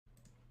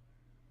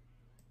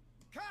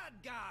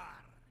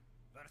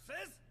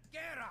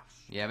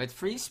Yeah, with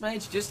Freeze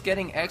Mage, just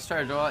getting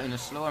extra draw in a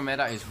slower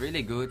meta is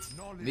really good.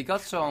 We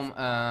got some,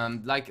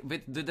 like,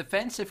 with the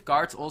defensive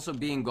cards also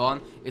being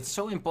gone, it's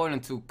so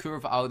important to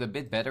curve out a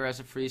bit better as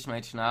a Freeze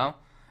Mage now.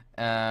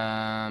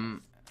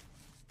 And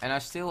I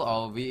still,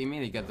 oh, we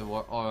immediately get the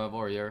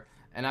warrior.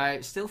 And I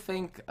still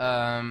think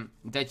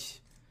that,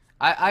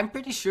 I'm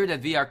pretty sure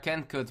that VR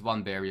can cut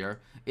one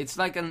barrier. It's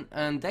like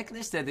a deck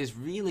list that is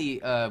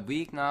really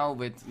weak now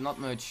with not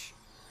much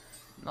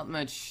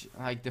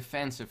like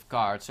defensive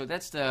cards, so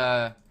that's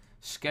the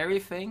scary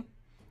thing.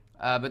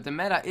 But the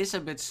meta is a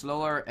bit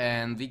slower,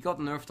 and we got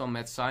nerfed on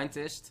Mad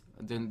Scientist.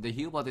 The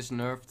heal bot is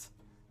nerfed,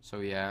 so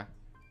yeah.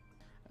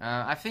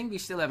 I think we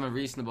still have a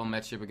reasonable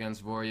matchup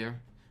against Warrior.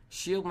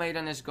 Shield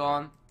Maiden is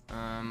gone.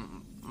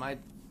 Might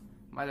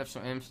have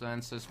some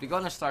influences. We're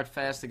gonna start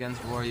fast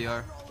against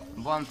Warrior.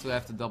 Want to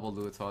have the double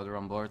loot holder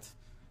on board.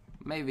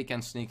 Maybe we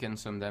can sneak in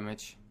some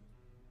damage.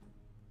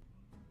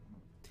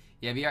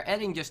 Yeah, we are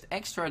adding just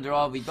extra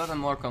draw. We got a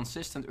more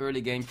consistent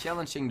early game,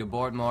 challenging the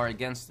board more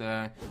against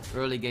the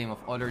early game of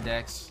other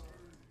decks.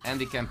 And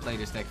we can play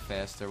this deck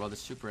faster, what is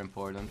super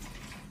important.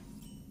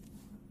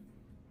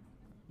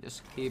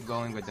 Just keep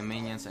going with the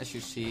minions. As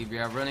you see, we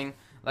are running,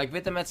 like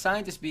with the Mad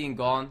Scientist being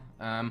gone.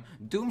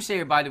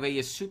 Doomsayer, by the way,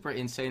 is super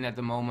insane at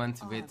the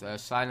moment with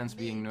Silence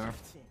being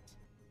nerfed.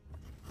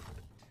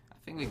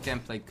 I think we can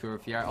play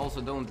Curve here. I also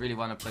don't really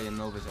want to play a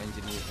Novice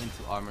Engineer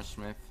into Armor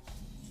Smith.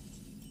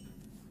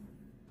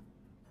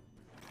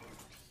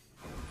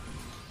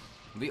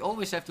 We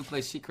always have to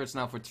play secrets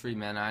now for 3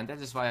 mana, and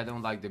that is why I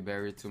don't like the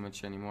barrier too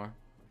much anymore.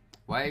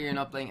 Why are you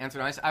not playing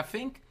Antonidas? I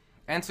think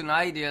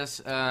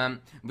Antonidas,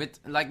 with,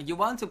 like, you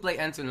want to play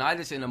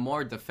Antonidas in a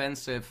more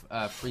defensive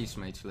Freeze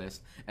Mage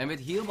list. And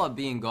with Healbot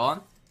being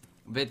gone,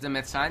 with the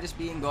Mad Scientist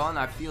being gone,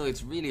 I feel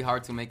it's really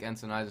hard to make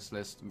Antonidas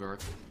list work.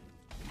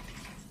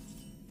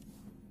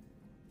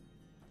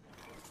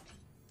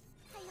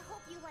 I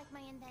hope you like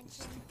my invention.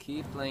 Just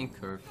keep playing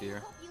Curve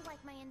here.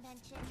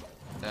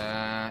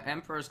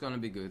 Emperor's gonna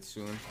be good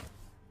soon.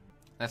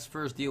 Let's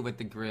first deal with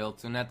the Grail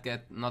to not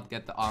get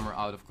the armor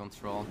out of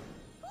control.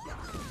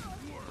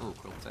 Oh,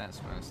 cool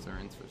Taskmaster,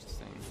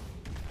 interesting.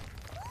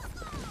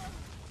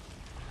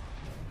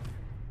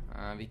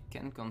 We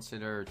can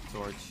consider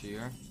Torch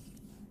here.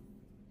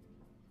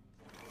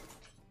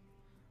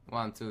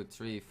 1, 2,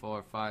 3,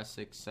 4, 5,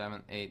 6,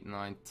 7, 8,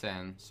 9,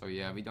 10. So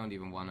yeah, we don't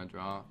even want to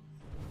draw.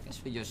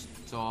 Guess we just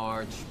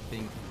Torch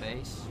Pink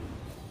Face.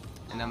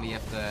 And then we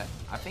have the...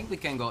 I think we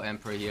can go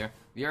Emperor here.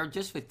 We are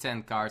just with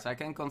 10 cards. I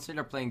can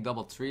consider playing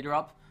double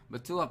 3-drop.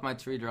 But 2 of my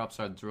 3-drops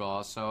are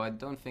draws. So I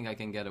don't think I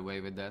can get away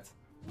with that.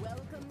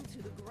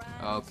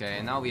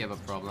 Okay, now we have a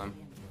problem.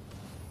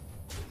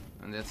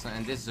 And this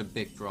is a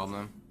big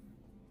problem.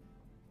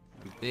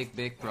 A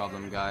big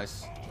problem,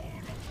 guys.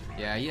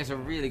 Yeah, he has a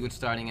really good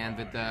starting hand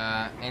with the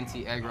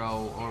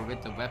anti-aggro or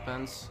with the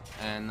weapons.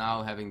 And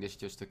now having this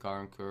just a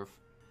current curve.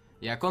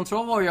 Yeah,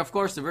 Control Warrior, of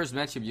course, the worst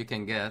matchup you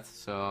can get.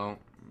 So...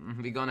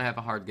 we're gonna have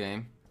a hard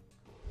game.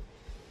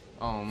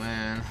 Oh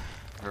man,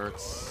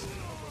 hurts.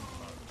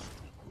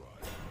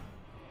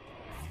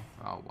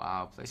 Oh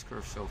wow, plays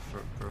curve so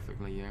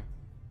perfectly here.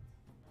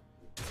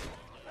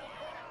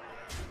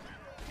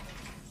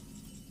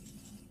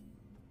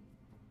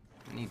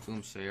 I need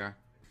Doomsayer.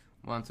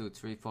 1, 2,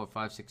 3, 4,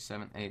 5, 6,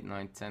 7, 8,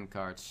 9, 10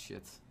 cards.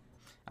 Shit.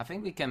 I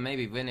think we can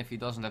maybe win if he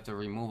doesn't have the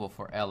removal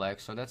for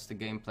LX. So that's the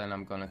game plan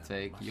I'm gonna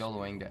take.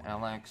 YOLOing the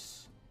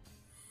LX.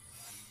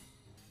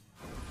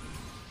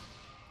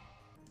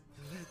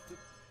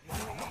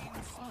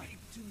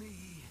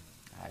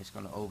 He's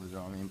gonna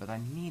overdraw me, but I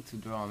need to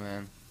draw,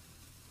 man.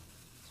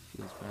 This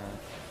feels bad.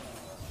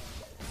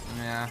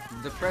 Yeah,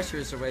 the pressure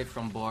is away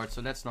from board, so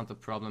that's not the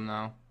problem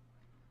now.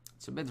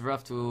 It's a bit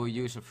rough to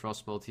use a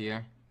Frostbolt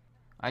here.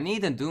 I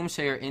need a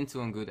Doomsayer into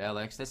a good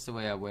LX, that's the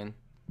way I win.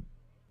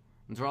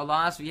 Draw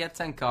last, we had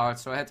 10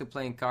 cards, so I had to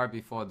play a card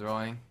before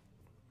drawing.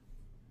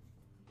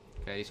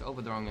 Okay, he's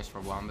overdrawing us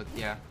for 1, but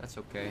yeah, that's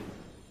okay.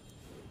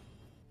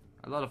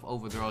 A lot of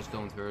overdraws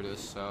don't hurt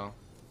us, so...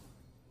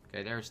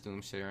 Okay, there's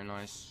Doomsayer,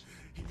 nice.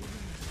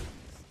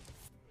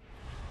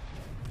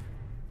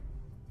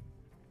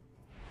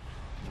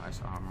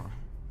 Nice armor.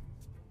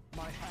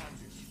 My hand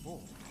is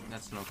full.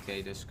 That's an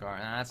okay discard.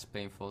 And that's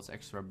painful, it's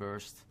extra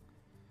burst.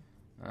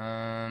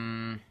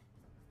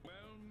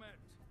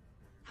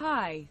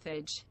 Hi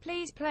Thijs,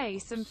 please play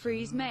some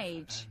Freeze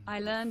Mage. I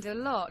learned a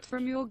lot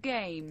from your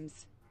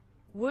games.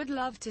 Would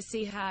love to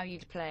see how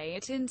you'd play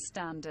it in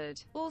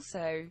Standard.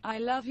 Also, I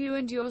love you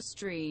and your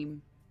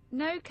stream.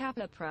 No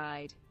Kappa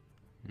Pride.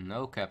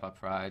 No Kappa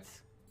Pride.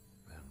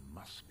 There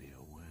must be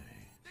a way.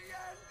 The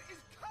end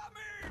is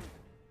coming!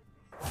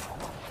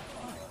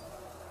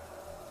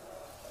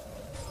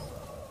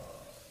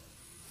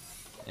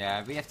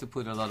 Yeah, we have to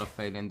put a lot of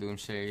faith in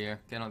Doomsayer here.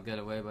 Cannot get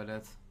away by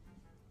that.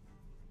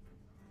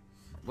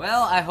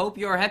 Well, I hope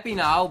you're happy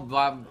now,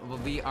 but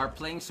we are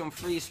playing some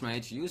Freeze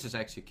Mage. Uses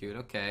Execute,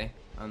 okay.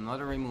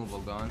 Another removal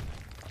gone.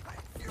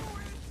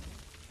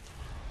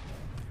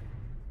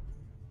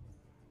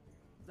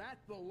 That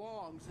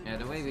belongs in Yeah,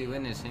 the way we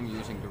win is him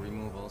using the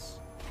removals.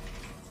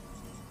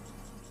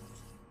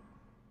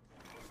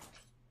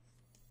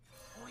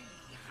 We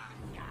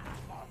hunger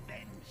for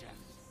vengeance.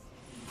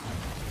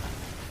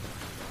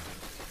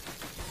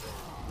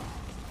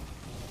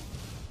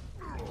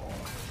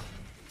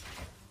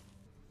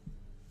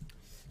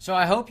 So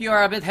I hope you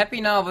are a bit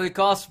happy now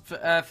because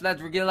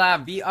Vlad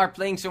Regilla, we are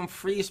playing some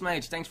Freeze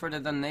Mage. Thanks for the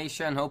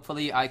donation.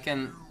 Hopefully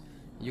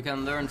you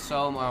can learn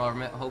some, or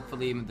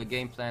hopefully the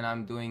game plan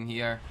I'm doing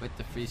here with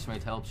the Freeze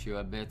Mage helps you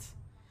a bit.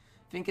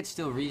 I think it's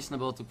still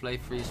reasonable to play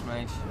Freeze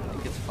Mage. I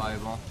think it's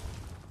viable.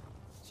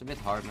 It's a bit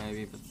hard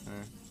maybe, but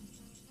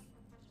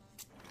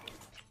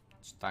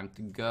it's time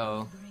to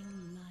go.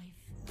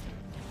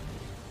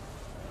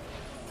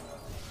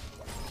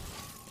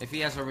 If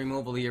he has a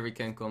removal here, we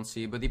can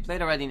concede. But he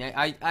played already.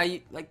 I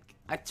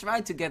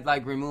tried to get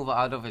like removal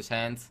out of his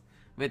hand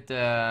with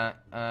the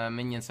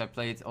minions I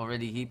played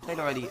already. He played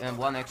already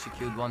one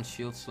execute, one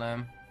shield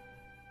slam.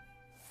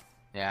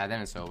 Yeah,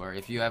 then it's over.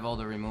 If you have all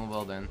the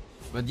removal, then.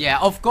 But yeah,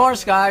 of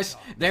course, guys,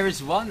 there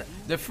is one.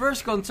 The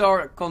first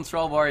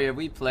control warrior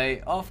we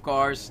play, of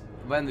course,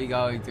 when we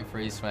go into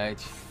Freeze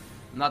Mage.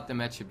 Not the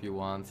matchup you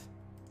want.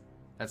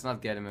 Let's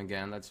not get him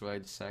again. Let's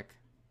wait a sec.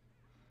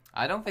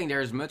 I don't think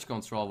there is much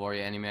control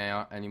warrior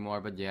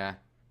anymore, but yeah.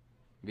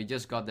 We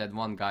just got that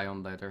one guy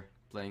on ladder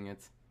playing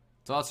it.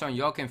 Thoughts on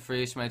Yok in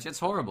Freeze Mage? It's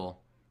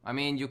horrible. I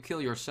mean, you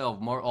kill yourself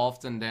more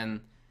often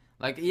than...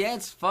 Like, yeah,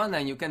 it's fun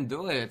and you can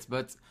do it,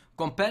 but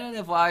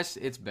competitive-wise,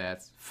 it's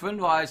bad.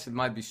 Fun-wise, it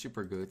might be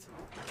super good.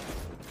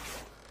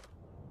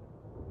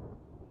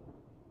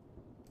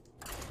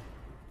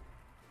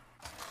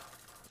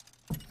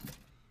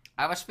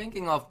 I was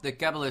thinking of the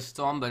Kabbalist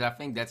Tom, but I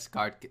think that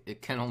card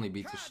it can only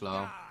be too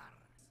slow.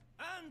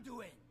 The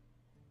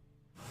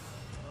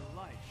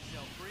light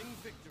shall bring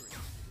victory.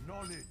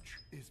 Knowledge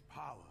is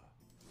power.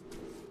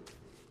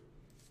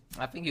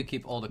 I think you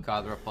keep all the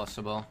Kadra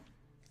possible.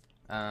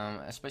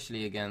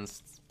 Especially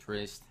against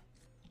Priest.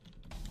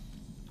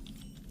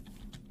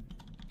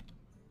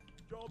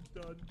 Job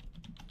done.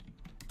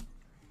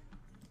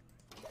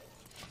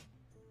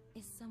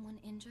 Is someone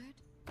injured?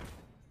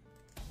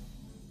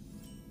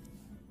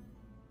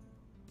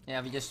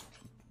 Yeah, we just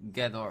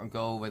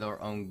go with our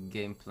own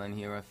game plan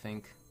here, I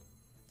think.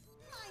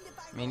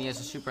 I mean, he has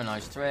a super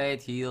nice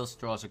trade, heals,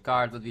 draws a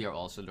card, but we are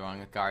also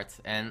drawing a card.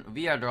 And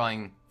we are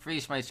drawing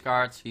Freeze Mage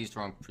cards, he's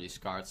drawing Priest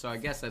cards, so I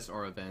guess that's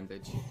our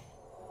advantage.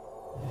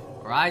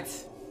 Right?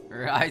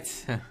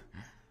 Right.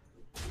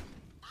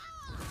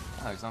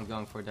 Oh, he's not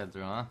going for that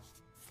draw.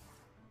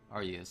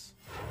 Or he is.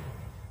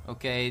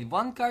 Okay,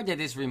 one card that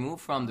is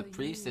removed from the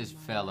Priest is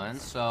Felon,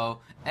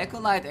 so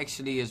Acolyte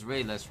actually is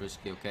way less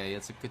risky. Okay,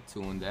 it's a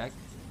Katoon deck.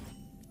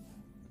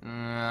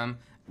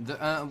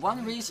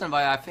 One reason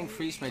why I think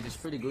Freeze Mage is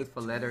pretty good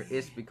for ladder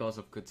is because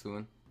of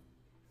Katoon.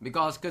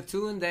 Because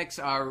Katoon decks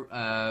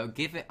are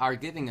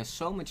giving us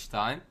so much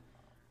time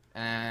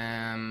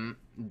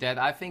that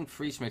I think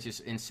Freeze Mage is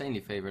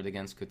insanely favored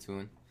against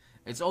Katoon.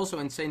 It's also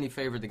insanely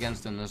favored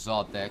against the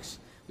Nazad decks.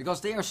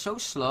 Because they are so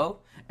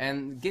slow,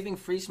 and giving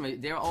Freeze Mage,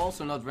 they're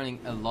also not running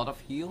a lot of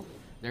heal.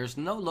 There's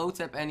no low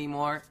tap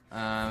anymore.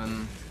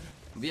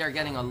 We are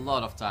getting a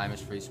lot of time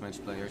as Freeze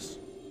Mage players.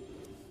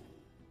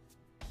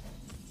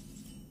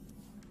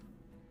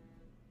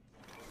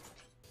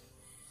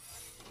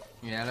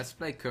 Yeah, let's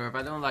play Curve.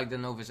 I don't like the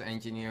Novice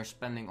Engineer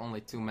spending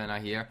only 2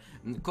 mana here.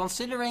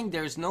 Considering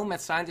there's no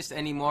Mad Scientist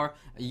anymore,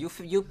 you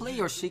play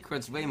your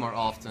secrets way more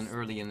often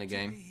early in the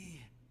game.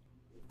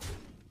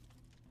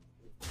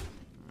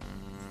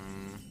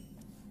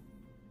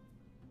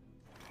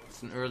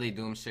 It's an early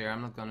Doomsayer,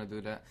 I'm not gonna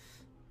do that.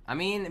 I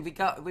mean,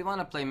 we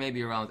wanna play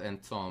maybe around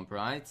End Tomb,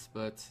 right?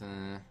 But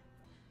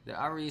there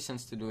are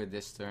reasons to do it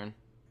this turn.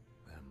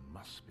 There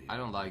must be. I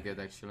don't like it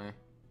actually.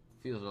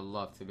 Feels a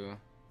lot to do.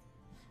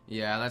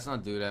 Yeah, let's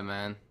not do that,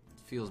 man. It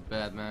feels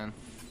bad, man.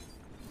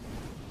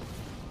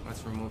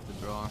 Let's remove the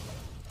draw.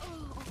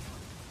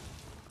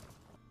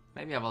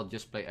 Maybe I will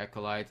just play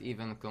Acolyte,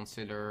 even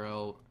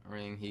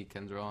considering he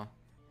can draw.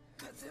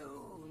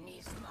 Katoon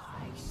is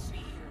my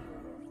shield.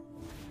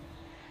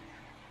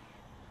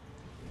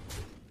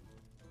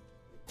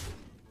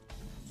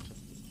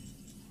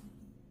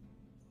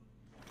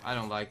 I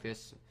don't like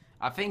this.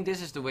 I think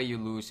this is the way you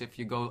lose if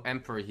you go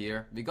Emperor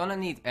here. We're gonna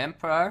need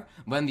Emperor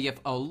when we have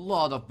a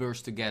lot of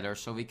bursts together,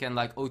 so we can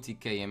like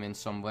OTK him in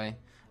some way.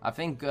 I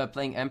think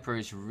playing Emperor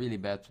is a really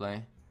bad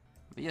play.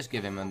 We just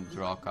give him a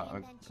draw.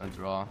 I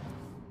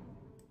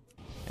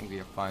think we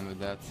are fine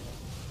with that.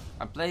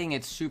 I'm playing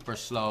it super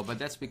slow, but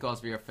that's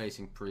because we are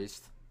facing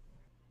Priest.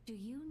 Do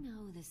you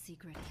know the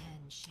secret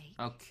handshake?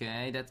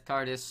 Okay, that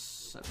card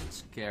is a bit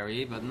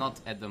scary, but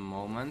not at the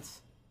moment.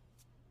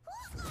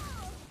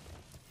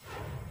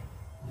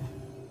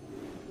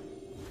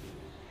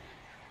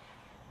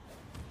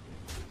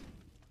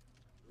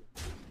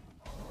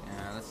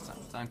 Yeah, that's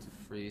time to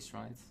freeze,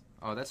 right?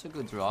 Oh, that's a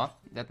good draw.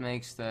 That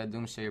makes the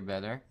Doomsayer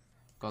better,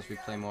 because we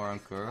play more on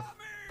curve.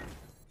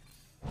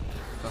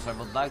 Because I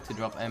would like to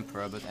drop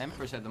Emperor, but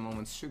Emperor's at the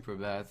moment super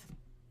bad.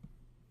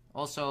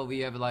 Also, we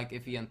have like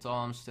Iffy and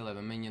Tom still have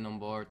a minion on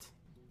board.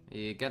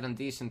 You get a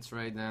decent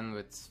trade then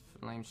with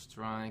Flame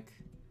Strike.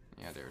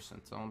 Yeah, there's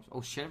some Toms.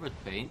 Oh, Shattered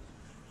Pain.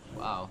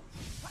 Wow.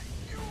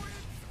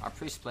 Our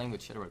priest playing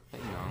with Shattered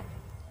Pain now.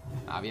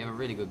 Ah, we have a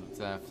really good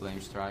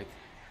Flame Strike.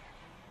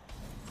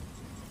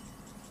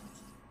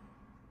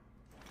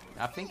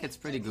 I think it's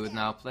pretty good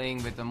now,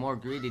 playing with the more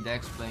greedy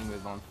decks, playing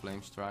with one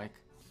Flame Strike.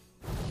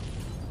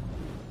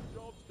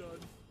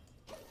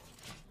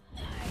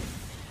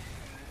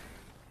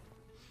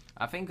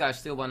 I think I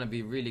still want to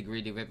be really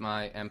greedy with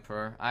my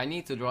Emperor. I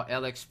need to draw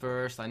Alex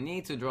first. I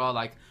need to draw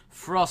like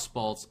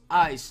Frostbolts,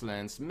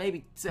 Icelands,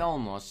 maybe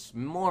Telmos,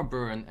 more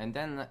burn, and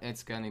then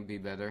it's gonna be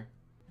better.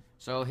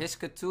 So his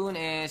Katoon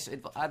is,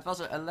 it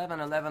was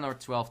 11-11 or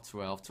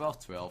 12-12.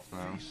 12-12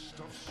 now.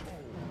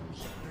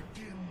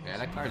 Yeah,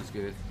 that card is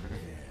good.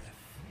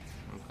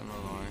 I'm gonna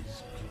lie.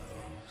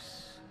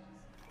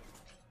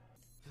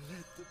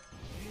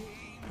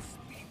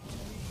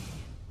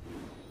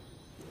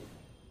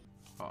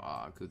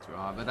 Oh, good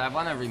draw, but I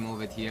wanna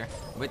remove it here.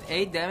 With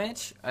 8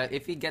 damage,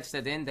 if he gets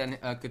that in, then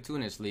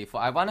Katoon is lethal.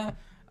 I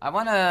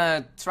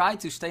wanna try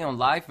to stay on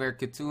life where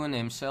Katoon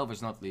himself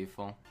is not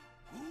lethal.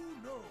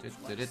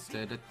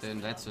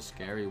 That's a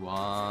scary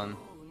one.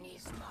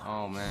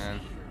 Oh man.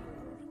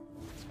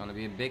 It's gonna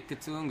be a big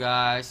Katoon,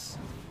 guys.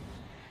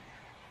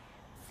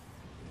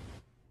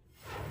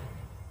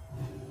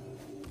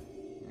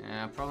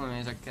 Yeah, problem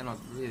is I cannot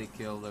really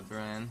kill the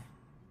Bran.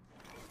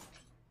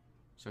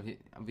 So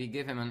we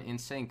give him an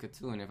insane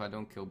Katoon if I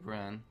don't kill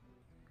Bran.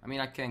 I mean,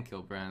 I can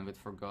kill Bran with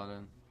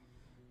Forgotten.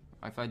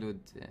 If I do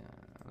it,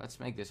 let's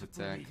make this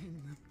attack.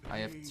 I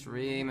have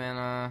 3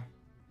 mana.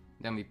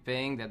 Then we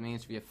ping, that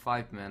means we have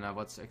 5 mana.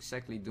 What's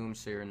exactly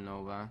Doomsayer and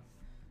Nova?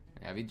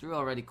 Yeah, we drew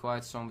already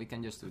quite some. We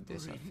can just do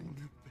this, I think.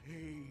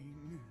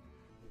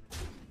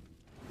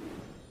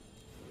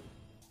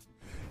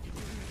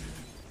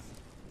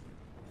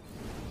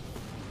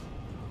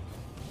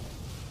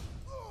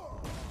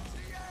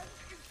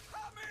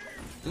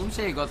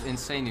 Doomsayer got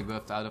insanely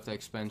buffed out of the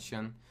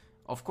expansion.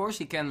 Of course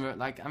he can,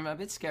 like, I'm a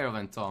bit scared of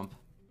Entomb.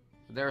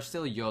 There are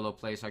still YOLO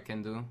plays I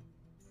can do.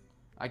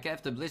 I can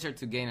have the Blizzard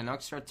to gain an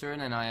extra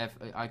turn, and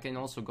I can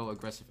also go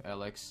aggressive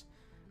Alex.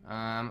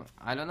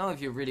 I don't know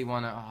if you really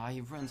wanna. Oh,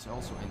 he runs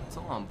also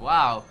Entomb.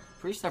 Wow,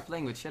 Priests are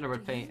playing with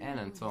Shattered Pain and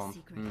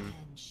Entomb.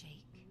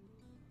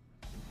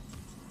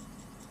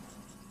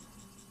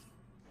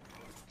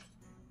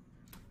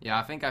 Yeah,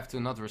 I think I have to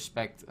not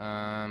respect.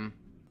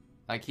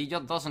 Like, he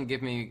just doesn't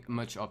give me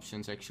much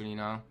options actually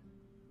now.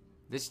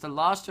 This is the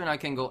last turn I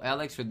can go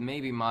Alex with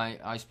maybe my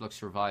Ice Block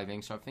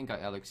surviving, so I think I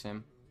Alex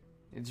him.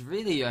 It's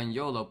really a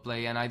YOLO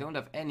play and I don't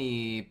have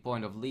any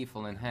point of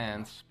lethal in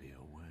hand.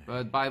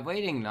 But by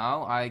waiting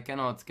now, I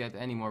cannot get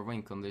any more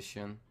win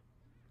condition.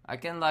 I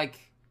can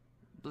like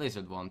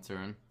Blizzard one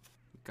turn.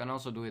 We can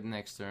also do it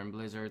next turn.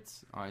 Blizzard,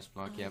 Ice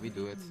Block, yeah we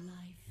do it.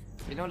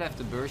 We don't have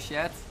the burst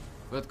yet,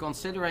 but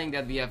considering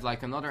that we have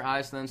like another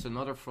Icelands,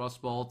 another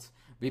Frostbolt,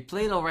 we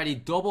played already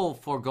double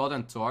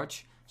Forgotten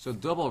Torch, so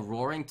double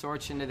Roaring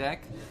Torch in the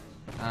deck.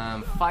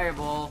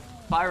 Fireball,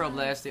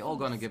 Pyroblast, they all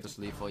gonna give us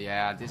lethal.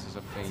 Yeah, this is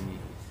a pain.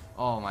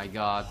 Oh my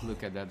god,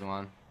 look at that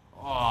one.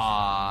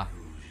 Oh,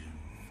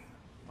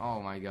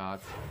 oh my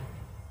god.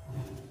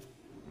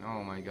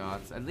 Oh my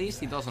god. At least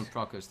he doesn't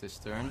proc us this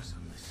turn.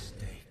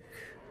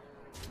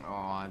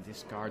 Oh,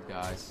 discard,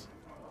 guys.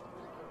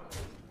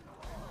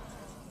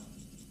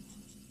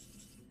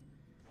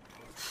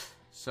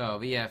 So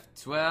we have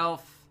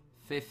 12,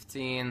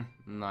 15,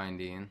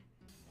 19.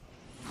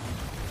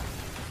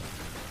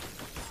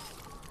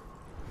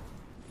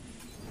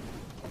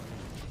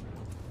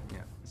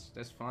 Yeah,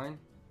 that's fine.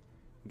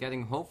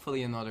 Getting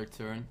hopefully another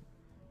turn.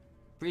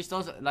 Priest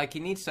also, like, he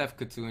needs to have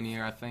Katoon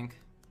here, I think.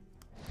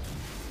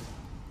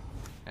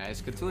 Yeah,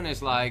 his Katoon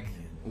is like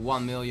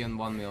 1 million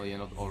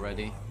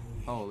already.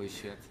 Holy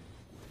shit.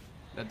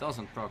 That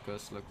doesn't proc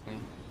us, luckily.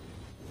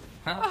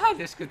 Haha,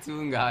 this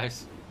Katoon,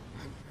 guys.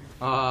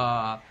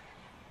 Ah.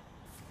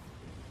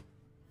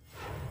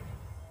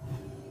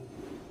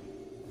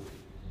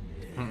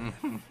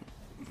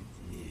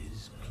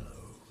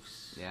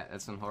 Yeah,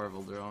 that's a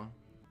horrible draw.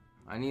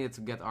 I needed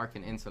to get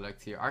Arcane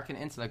Intellect here. Arcane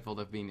Intellect would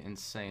have been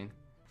insane.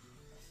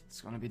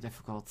 It's gonna be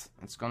difficult.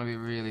 It's gonna be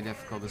really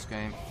difficult this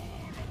game.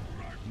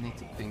 Need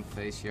to ping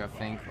face here, I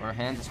think. Our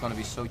hand is gonna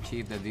be so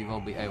cheap that we will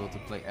be able to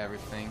play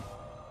everything.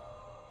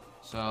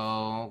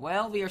 So,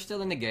 well, we are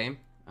still in the game.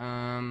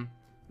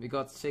 We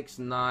got 6,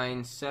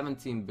 9,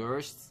 17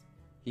 bursts.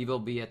 He will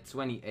be at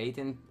 28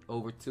 in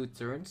over 2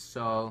 turns.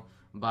 So,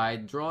 by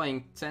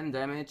drawing 10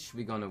 damage,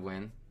 we're gonna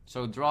win.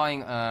 So,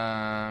 drawing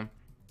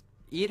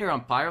either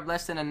on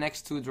Pyroblast in the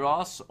next 2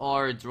 draws,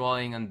 or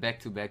drawing on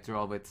back-to-back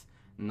draw with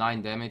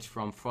 9 damage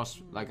from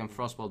Frost, like on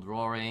Frostbolt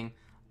Roaring,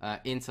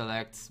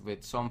 Intellect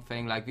with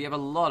something. Like, we have a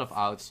lot of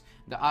outs.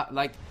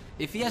 Like,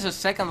 if he has a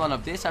second one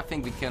of this, I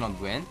think we cannot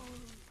win.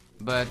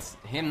 But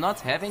him not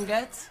having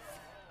that,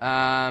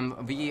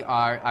 we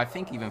are, I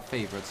think, even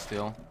favored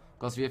still.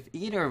 Because we have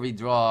either we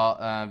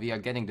are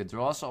getting the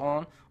draws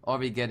on, or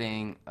we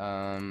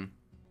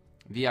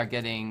are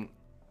getting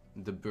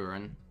the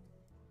burn.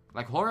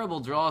 Like horrible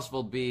draws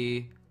will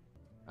be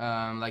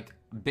like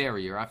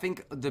barrier. I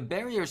think the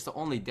barrier is the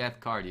only dead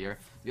card here.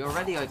 We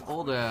already had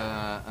all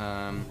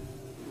the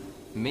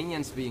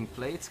minions being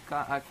played,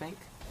 I think.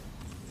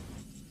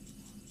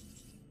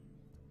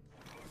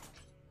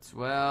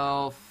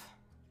 12,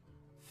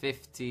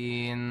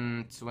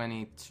 15,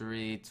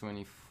 23,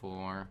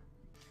 24.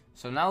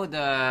 So now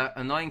the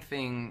annoying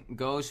thing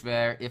goes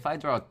where if I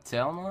draw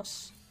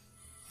Telnos,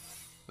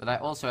 but I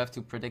also have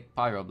to predict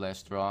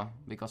Pyroblast draw,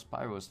 because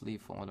Pyro is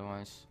lethal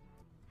otherwise.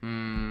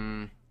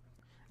 I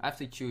have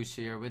to choose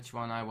here which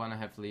one I want to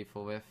have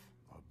lethal with.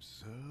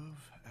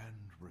 Observe and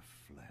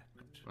reflect.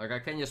 Like I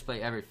can just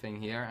play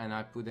everything here and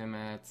I put him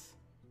at...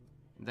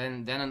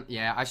 Then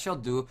yeah, I shall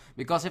do,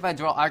 because if I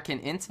draw Arcane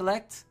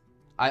Intellect,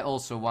 I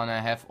also want to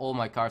have all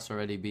my cards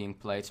already being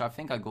played, so I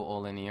think I go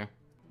all in here.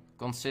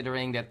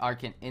 Considering that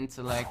Arcane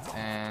Intellect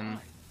and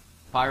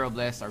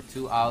Pyroblast are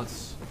 2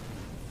 outs.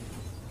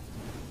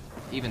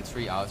 Even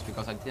 3 outs,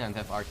 because I didn't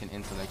have Arcane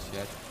Intellect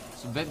yet.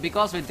 So,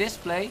 because with this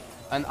play,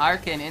 an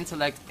Arcane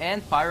Intellect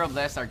and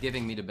Pyroblast are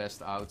giving me the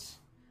best outs.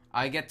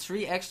 I get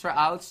 3 extra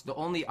outs. The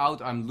only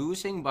out I'm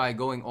losing by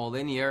going all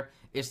in here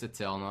is the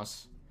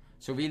Telnos.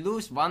 So we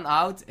lose 1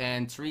 out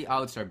and 3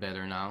 outs are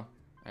better now.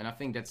 And I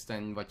think that's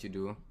then what you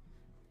do.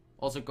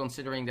 Also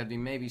considering that we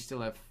maybe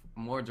still have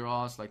more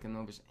draws, like a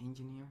Novice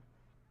Engineer.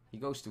 He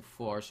goes to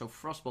 4, so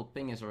Frostbolt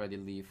Ping is already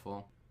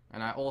lethal.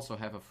 And I also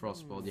have a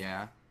Frostbolt,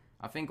 yeah.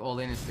 I think all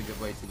in is the good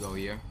way to go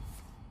here.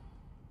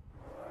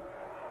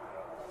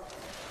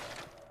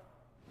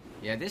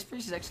 Yeah, this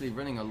priest is actually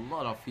running a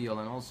lot of heal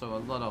and also a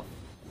lot of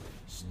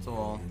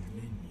stall.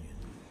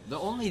 The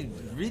only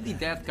really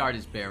dead card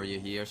is Barrier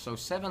here, so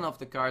 7 of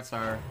the cards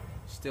are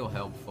still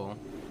helpful.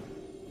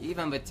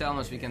 Even with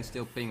Telnos we can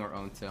still ping our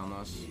own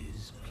Telnos.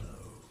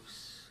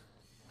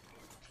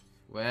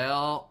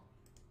 Well...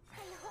 I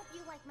hope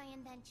you like my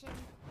invention.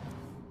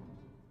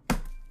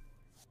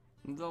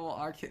 Double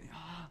Arcane...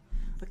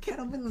 I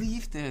cannot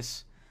believe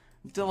this.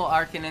 Double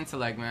Arcane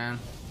Intellect, man.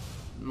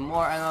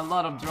 More and a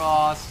lot of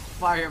draws.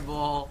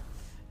 Fireball.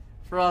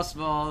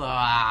 Frostball.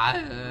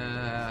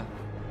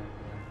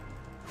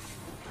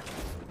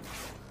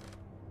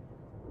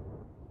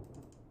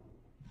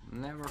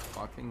 Never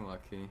fucking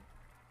lucky.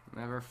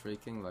 Never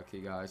freaking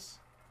lucky, guys.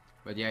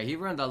 But yeah, he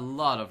ruined a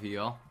lot of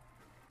heal.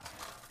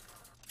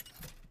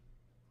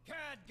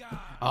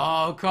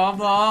 Oh,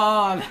 come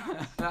on!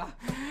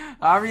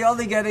 Are we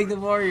only getting the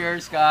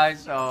warriors,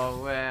 guys?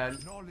 Oh, man.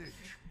 Knowledge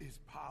is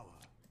power.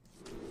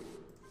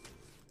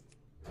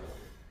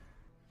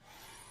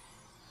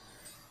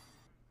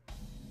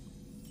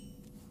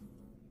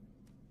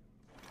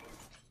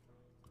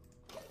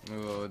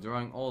 Oh,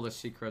 drawing all the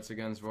secrets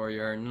against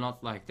warrior,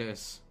 not like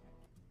this.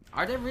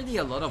 Are there really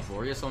a lot of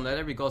warriors on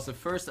ladder? Because the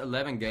first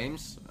 11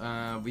 games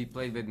we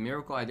played with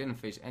Miracle, I didn't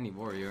face any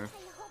warrior.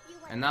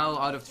 And now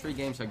out of 3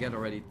 games I get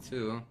already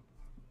 2.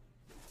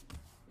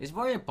 Is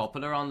warrior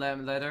popular on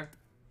ladder?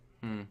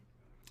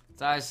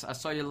 Thijs, I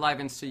saw you live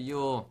in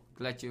Seoul.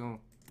 Glad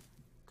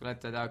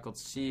that I could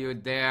see you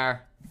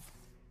there.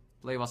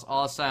 Play was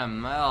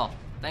awesome. Well,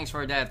 thanks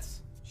for that.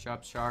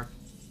 Sharp.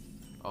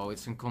 Oh,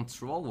 it's a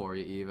control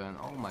warrior even.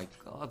 Oh my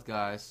god,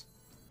 guys.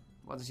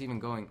 What is even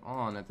going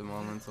on at the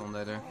moment on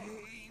ladder?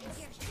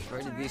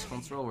 Where did these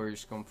control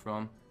warriors come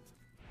from?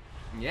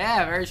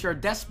 Yeah, where's your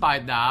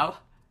despite now?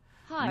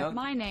 Hi,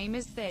 my name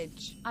is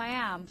Thijs. I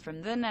am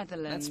from the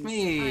Netherlands. That's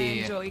me.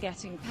 I enjoy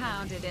getting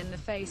pounded in the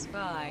face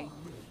by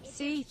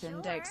Seath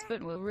and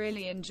Expert will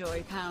really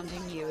enjoy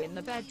pounding you in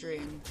the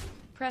bedroom.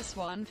 Press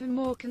 1 for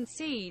more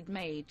concede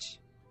Mage.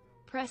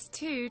 Press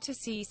 2 to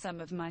see some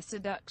of my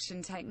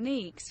seduction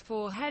techniques.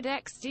 Forehead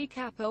XD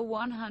Kappa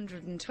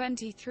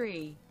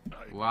 123.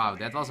 Wow,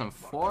 that was a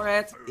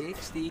forehead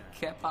XD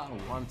Kappa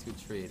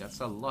 123. That's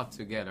a lot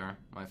together,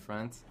 my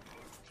friend.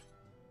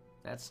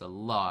 That's a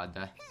lot.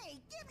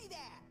 Hey, give me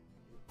that!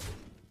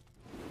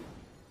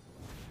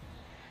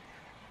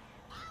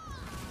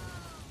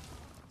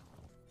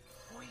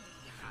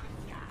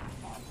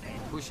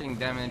 Pushing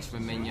damage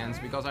with minions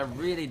because I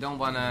really don't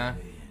wanna...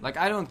 Like,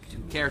 I don't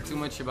care too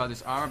much about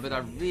his armor, but I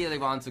really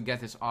want to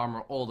get his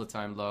armor all the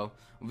time low.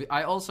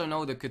 I also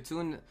know the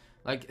Khotun...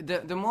 Like,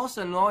 the most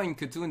annoying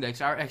Khotun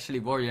decks are actually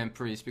Warrior and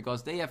Priest,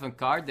 because they have a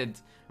card that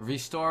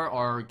restore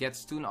or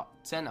gets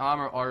 10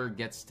 armor or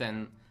gets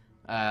 10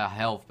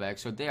 health back,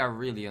 so they are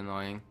really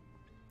annoying.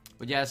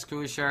 But yes,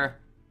 Cruiser,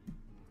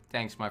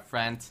 thanks my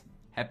friend.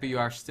 Happy you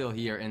are still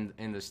here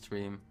in the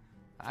stream.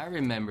 I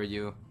remember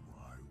you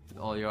with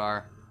all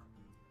your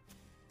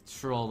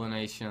troll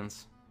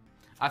donations.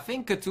 I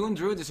think Khotun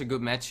Druid is a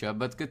good matchup,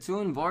 but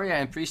Khotun, Warrior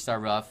and Priest are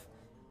rough.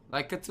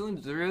 Like,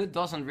 Khotun Druid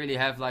doesn't really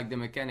have like the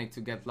mechanic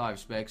to get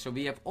lives back, so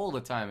we have all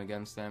the time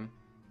against them.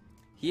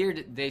 Here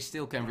they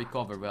still can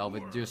recover well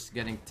with just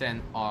getting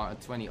 10 or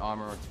 20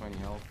 armor or 20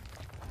 health.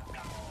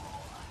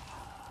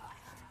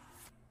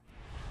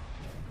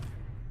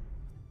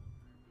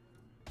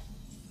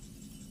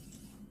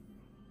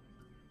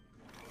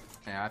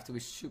 Yeah, I have to be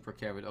super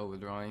careful with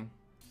overdrawing.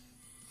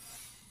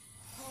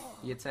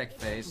 The attack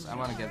phase, I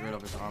want to get rid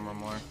of his armor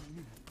more.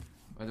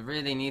 But I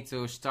really need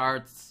to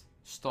stop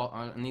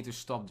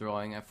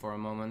drawing for a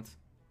moment.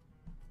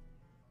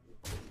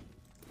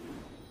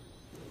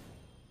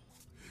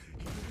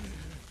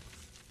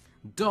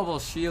 Double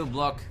shield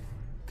block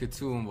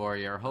Katoon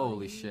Warrior,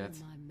 holy shit.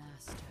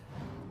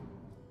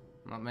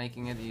 Not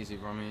making it easy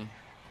for me.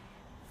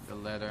 The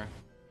ladder.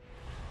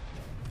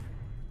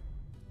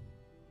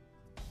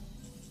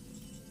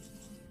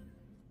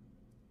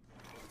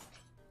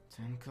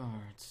 Ten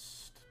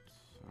cards.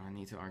 I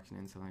need to Arcane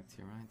Intellect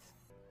here, right?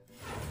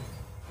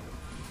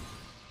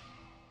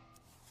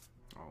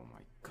 Oh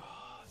my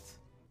god.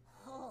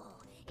 Oh,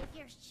 if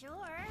you're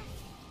sure.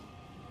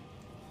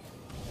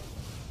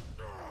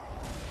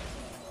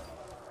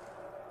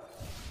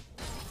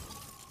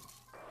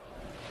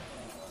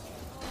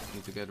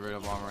 Need to get rid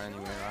of armor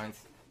anyway, right?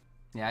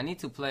 Yeah, I need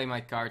to play my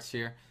cards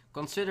here.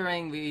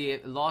 Considering we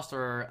lost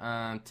our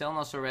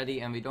Telnos already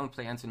and we don't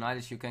play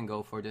Antonidas, you can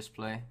go for this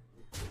play.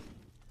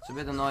 It's a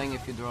bit annoying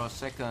if you draw a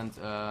second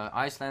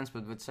Icelands,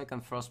 but with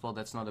second Frostbolt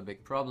that's not a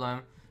big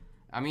problem.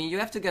 I mean, you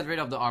have to get rid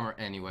of the armor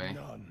anyway.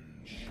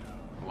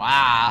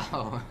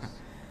 Wow!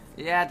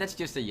 Yeah, that's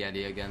just a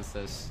Yeti against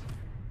us.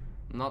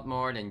 Not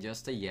more than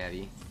just a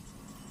Yeti.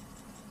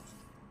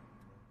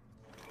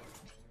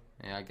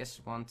 Yeah, I guess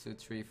 1, 2,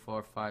 3,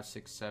 4, 5,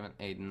 6, 7,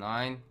 8,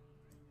 9.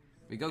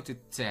 We go to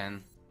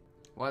 10.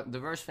 What the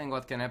worst thing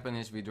what can happen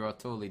is we draw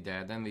totally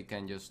dead, then we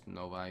can just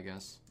Nova, I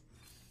guess.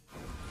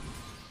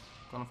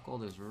 Kind of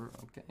cold is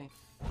okay.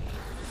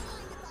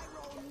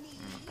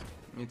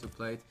 Need to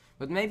play it,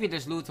 but maybe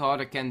this loot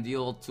harder can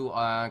deal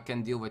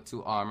with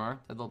 2 armor.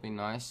 That will be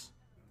nice.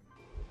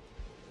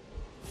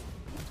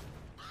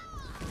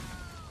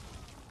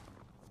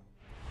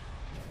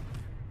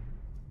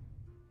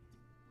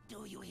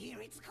 Do you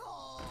hear its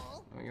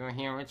call? You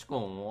hear it's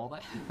cold.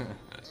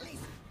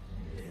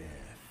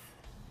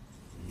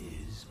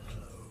 Is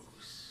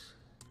close.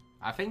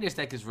 I think this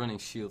deck is running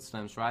Shield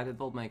Slams, right? It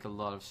will make a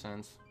lot of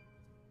sense.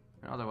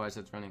 And otherwise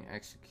it's running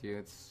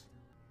Executes.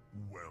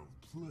 Well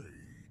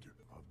played.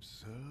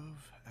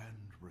 Observe and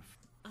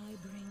I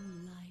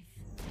bring life.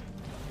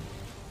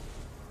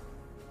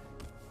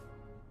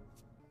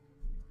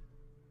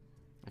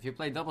 If you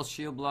play double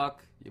shield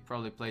block, you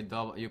probably play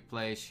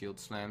Shield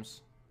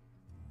Slams.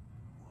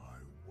 I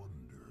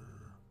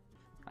wonder.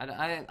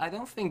 I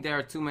don't think there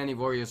are too many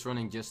warriors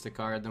running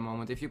Justicar at the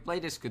moment. If you play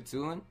this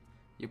Katoon,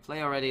 you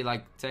play already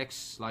like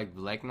techs like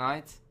Black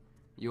Knight.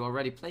 You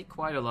already play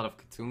quite a lot of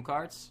Katoon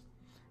cards.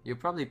 You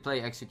probably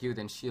play Execute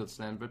and Shield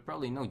Slam, but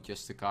probably no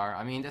Justicar.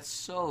 I mean, that's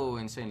so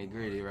insanely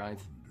greedy,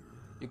 right?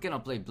 You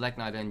cannot play Black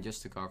Knight and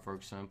Justicar, for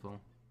example.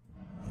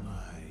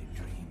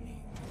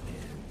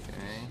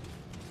 Okay.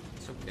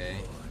 It's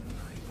okay.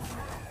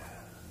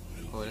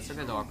 Oh, that's a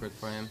bit awkward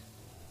for him.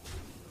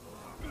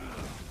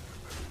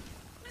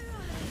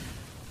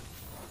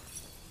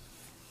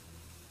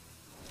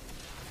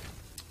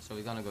 So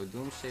we're gonna go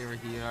Doomsayer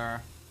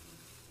here.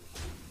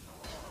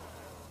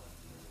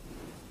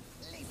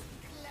 Listen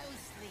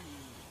closely.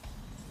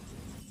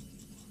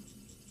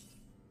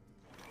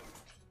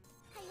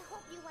 I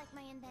hope you like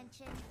my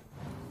invention.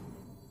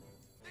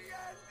 The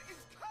end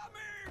is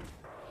coming!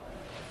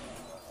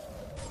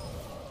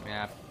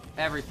 Yeah,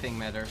 everything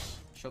matters.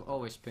 Should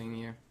always ping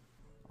here.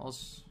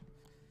 Also,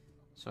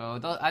 so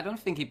I don't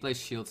think he plays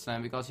Shield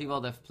Slam because he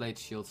would have played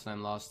Shield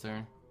Slam last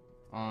turn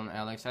on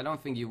Alex. I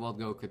don't think you would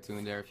go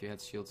Katoon there if you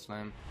had Shield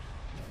Slam.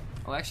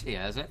 Oh, actually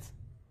has it.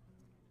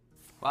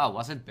 Wow,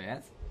 was it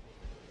bad?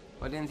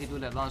 Why didn't he do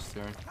that last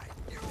turn?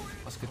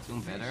 Was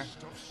Katoon better?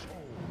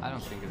 I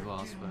don't think it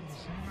was, but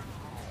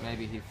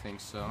maybe he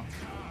thinks so.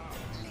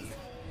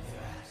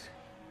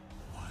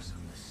 Was a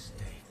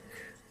mistake.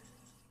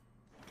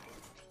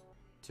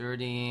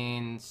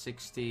 13,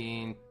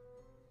 16,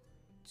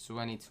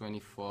 20,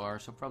 24,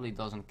 so probably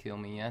doesn't kill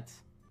me yet.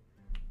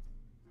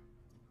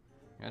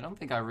 I don't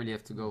think I really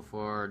have to go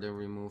for the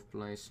remove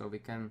play, so we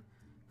can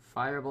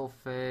Fireball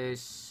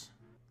Phase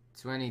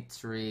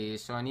 23,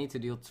 so I need to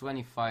deal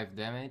 25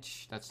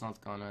 damage. That's not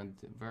gonna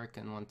work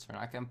in one turn.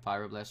 I can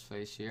Pyroblast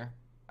Phase here.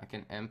 I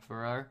can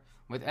Emperor.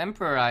 With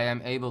Emperor I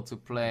am able to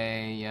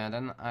play, yeah,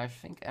 then I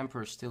think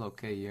Emperor is still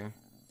okay here.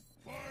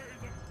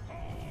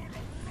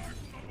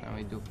 Then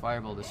we do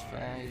Fireball this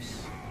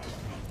phase.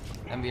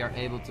 Then we are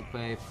able to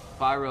play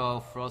Pyro,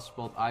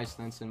 Frostbolt,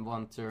 Icelands in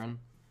one turn.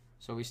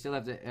 So we still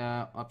have the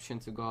option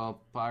to go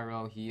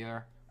Pyro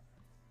here.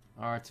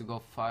 Or to go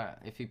Fire.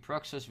 If he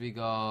procs us, we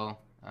go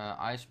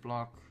Ice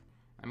Block.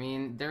 I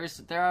mean, there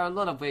are a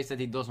lot of ways that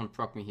he doesn't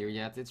proc me here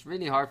yet. It's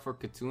really hard for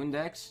Katoon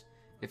decks,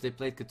 if they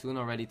played Katoon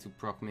already, to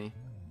proc me.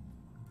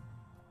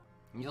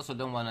 You also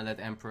don't want to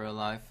let Emperor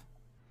alive.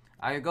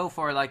 I go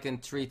for like a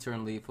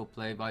 3-turn lethal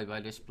play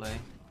by this play.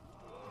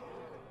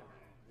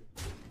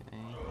 Okay.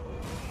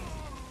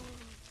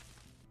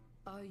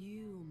 Are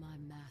you my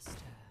master?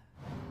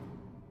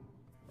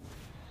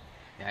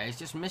 Yeah, he's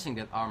just missing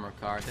that armor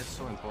card. That's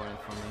so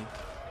important for me.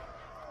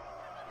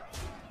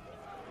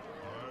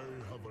 I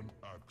have an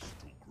axe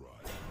to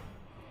grind.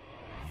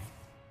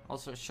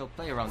 Also, she'll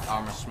play around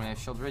Armor Smith.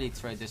 She'll really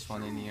trade this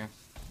one in here.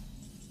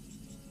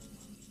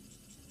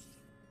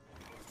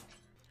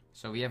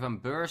 So we have a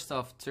burst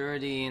of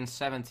 13,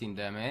 17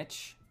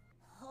 damage.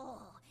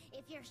 Oh,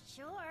 if you're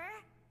sure.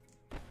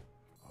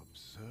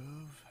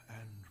 Observe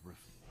and reflect.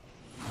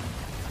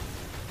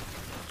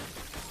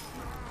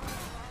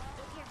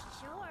 If you're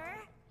sure.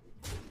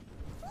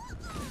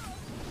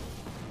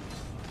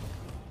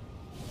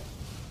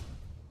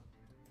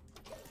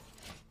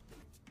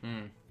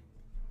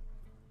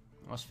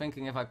 I was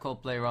thinking if I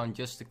could play around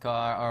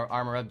Justicar or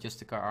armor up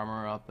Justicar,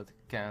 armor up, but I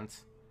can't.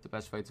 The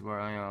best way to wear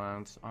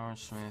around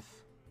Orange Smith.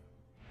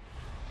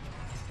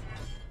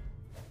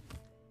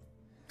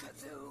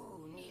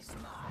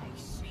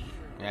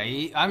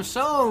 Yeah, I'm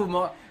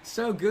so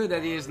good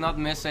that he is not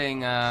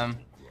missing,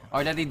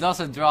 or that he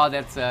doesn't draw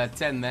that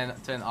 10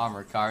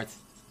 armor card.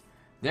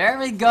 There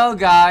we go,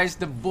 guys.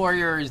 The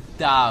warrior is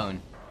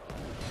down.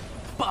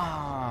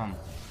 Bam.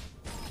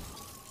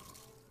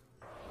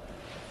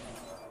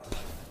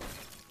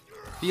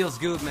 Feels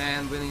good,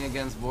 man. Winning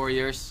against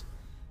warriors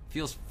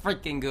feels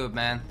freaking good,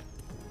 man.